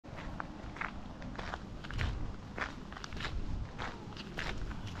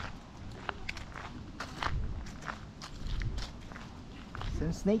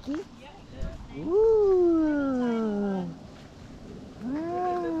snaky? Yeah. Ooh. Move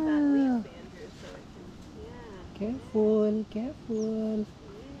that Ah. leaf, Andrew, so it can. Yeah. Careful, careful.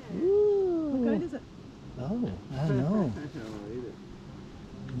 Yeah. Ooh. What kind is it? Oh, I don't know.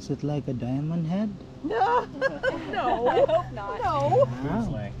 Is it like a diamond head? No. No. I hope not. No.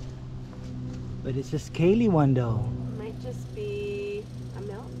 Wow. But it's a scaly one though. Might just be a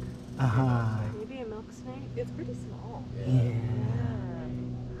milk. Uh-huh. Maybe a milk snake. It's pretty small. Yeah. Yeah.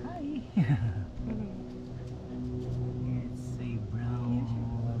 Hi. It's a brown.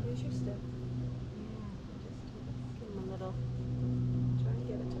 Here's your stick. Yeah. Just give him a little. Try and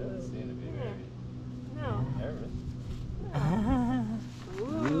get it to us. Yeah. No.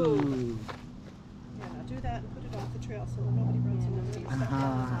 Ooh. Yeah, do that and put it off the trail so that nobody runs into it.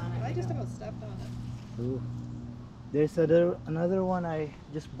 I just about stepped on it. Ooh. There's another one I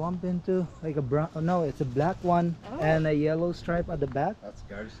just bumped into, like a brown. Oh, no, it's a black one and a yellow stripe at the back. That's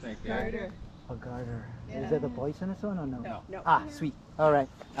garter snake. Garter. A garter. Yeah. Is that a poisonous one or no? No. No. Ah, sweet. All right.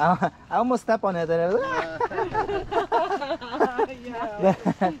 I almost stepped on it. And I was,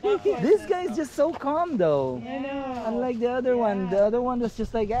 Yeah. this guy is just so calm though. I know. Unlike the other one. The other one was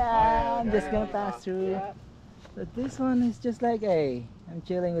just like, I'm just gonna pass through. Yeah. But this one is just like, hey, I'm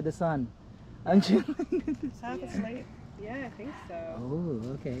chilling with the sun. I'm chilling with the sun. Half asleep. Yeah, I think so. Oh,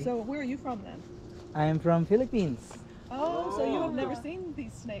 okay. So where are you from then? I'm from Philippines. Oh, so you have never seen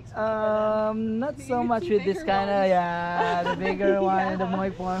these snakes before Not so You much see with this bigger kind of, ones? yeah, the bigger one and the more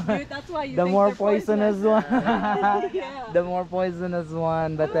That's why you the think more they're poisonous one. Yeah. The more poisonous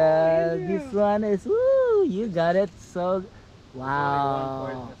one. But Andrew. this one is, woo, you got it. So, One wow.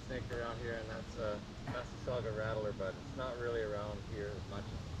 poisonous snake around here, and that's the Saga rattler, but it's not really around here as much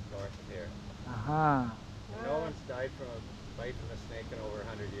as north of here. Uh-huh. No one's died from a bite from a snake in over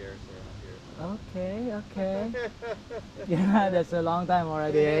 100 years around here. Okay, okay. Yeah, that's a long time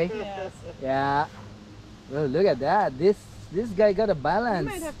already, eh? then? Yes. Yeah. Well, look at that. This guy got a You balance.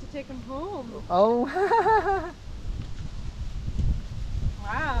 might have to take him home. Oh.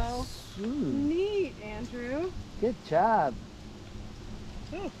 Wow. Ooh, Neat, Andrew. good job.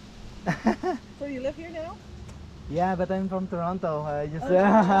 So you live here now? Yeah, but I'm from Toronto. I just Oh,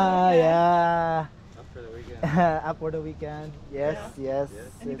 yeah. yeah. Up for the weekend. Up for the weekend. Yes, Yes.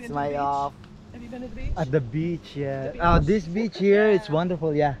 yes. Have you been It's to my the beach? off. Have you been to the beach? At the beach, yeah. The beach. Oh, this beach here, it's Yeah.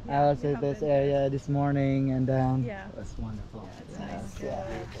 wonderful. Yeah, Yeah, I was we at have this been there. area this morning, and Yeah. it was wonderful. Yeah, it's Yes, nice. yeah.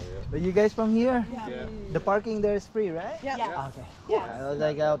 Beautiful, But you guys from here? Yeah. yeah. The parking there is free, right? Yeah. Yeah. Okay. Yes. I was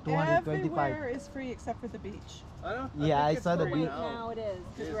like 225. Everywhere is free except for the beach. I don't. Yeah, I think it's saw the free beach. now. Now it is, It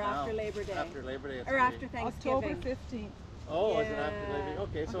because is we're now. after Labor Day. After Labor Day, it's Or free. after October Thanksgiving. 15th. Oh, is it after Yeah. Labor Day?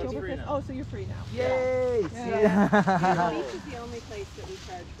 Okay, so it's October free 15th. now. Oh, so you're free now. Yay! Yeah. The beach is the only place that we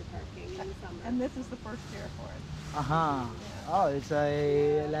charge for parking in the summer. And this is the first year for it. Uh-huh. Oh, it's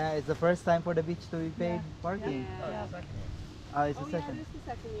the first time for the beach to be paid Yeah. parking. Yeah. Oh, it's second year. Oh, it's Oh, the yeah, second. it is the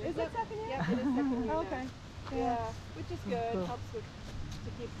second year. Is it second year? Yeah, it is second year. now. Okay. Yeah, which is good. Cool. Helps with to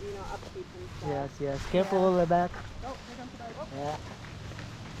keep upkeep and stuff. Yes, yes. Careful the back. Oh, here comes the bike. Oh, Yeah.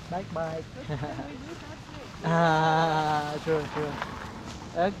 Bike, bike. we lose that snake. Ah, true, true.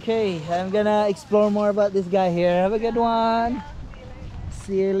 Okay, I'm gonna explore more about this guy here. Have a good one.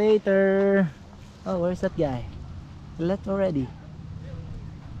 See you later. Oh, where's that guy? He left already.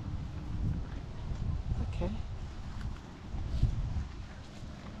 Okay.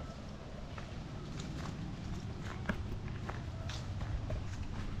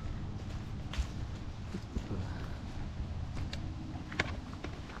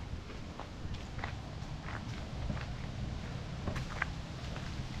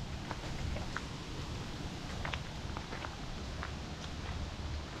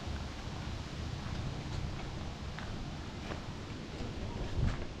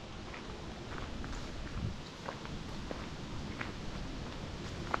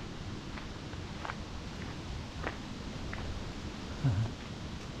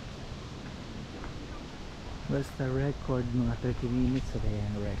 Basta record mga 30 minutes so kaya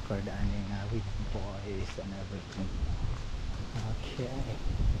record aning with voice and everything. Okay.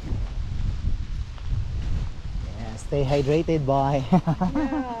 Yeah, stay hydrated, boy.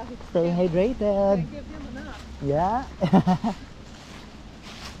 Yeah. Stay hydrated. I give him enough. Yeah.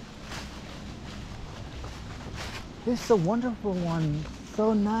 This is a wonderful one.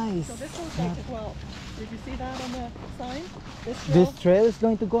 So nice. So this goes back to 12. Did you see that on the sign? This trail is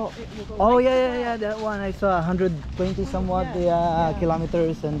going to go. It will go Oh right to yeah, 12. yeah, yeah. That one I saw 120 somewhat Yeah.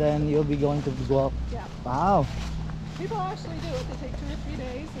 kilometers, and then you'll be going to go up. Yeah. Wow. People actually do it. They take 2 or 3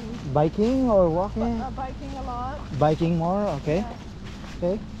 days and Biking or walking? biking a lot. Biking more. Okay. Yeah.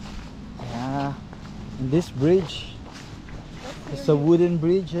 Okay. Yeah. And this bridge. That's It's a wooden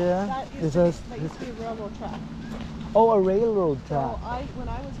bridge. That This used, is to be, that used to be a railroad track. oh, a railroad track. So when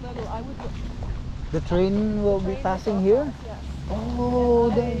I was little, I would The train will be train passing would here. go past, yes.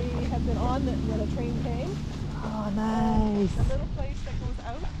 Oh, I then. have been on when a train came. Oh, nice. The little place that goes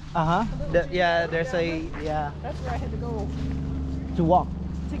out, Yeah, little there's a down that's where I had to go to walk.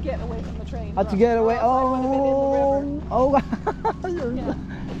 to get away from the train. To get away. Or else I would have been in the river. Oh. Yeah.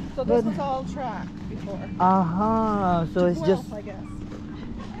 So this was all track before. So it's just I guess.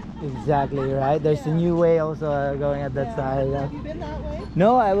 exactly right. There's a new way also going at that side. Have you been that way?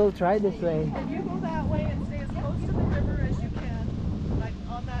 No, I will try this way. If you go that way and stay as close to the river as you can, like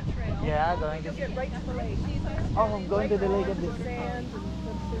on that trail. Yeah, going to. You'll get right to the lake. Oh, I'm going to the lake at There's this. sand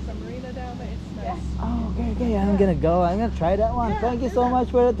and there's a marina down there. It's nice. Oh, okay. I'm gonna go. I'm gonna try that one. Thank you so much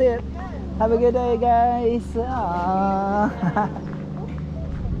for the tip. Have a good day, guys.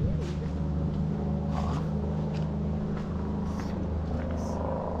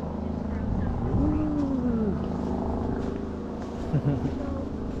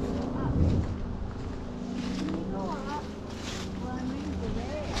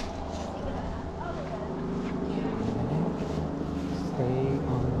 Stay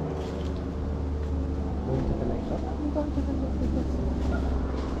on. Going to the lake. Oh, I'm going to the lake.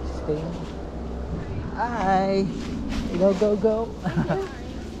 Stay. Hi. Go.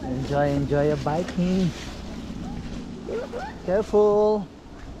 enjoy your biking. Careful.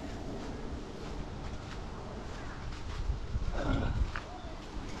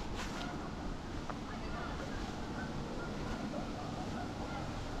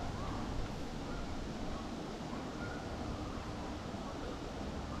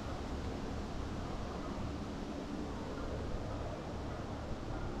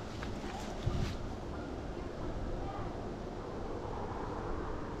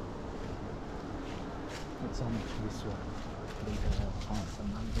 It's so much this one. Later I'll find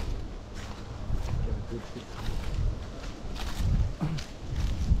some mango. Get a good fit.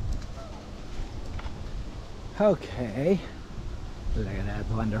 Okay. Look at that,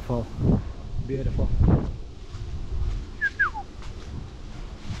 wonderful. Beautiful.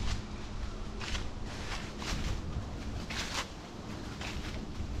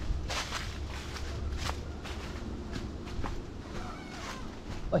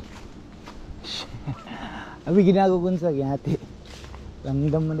 Oy. Abi ginagukun sa gihati.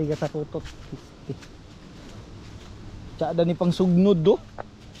 Langgam man di katakutot. Tsada ni pang sugnod do.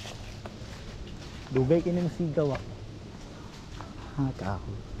 Dugay kini masigaw ah. Ha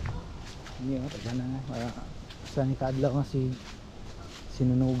kaho. Niya taga na nga. Sa ni kadlaw nga si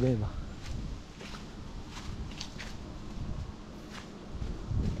sinunugay ba.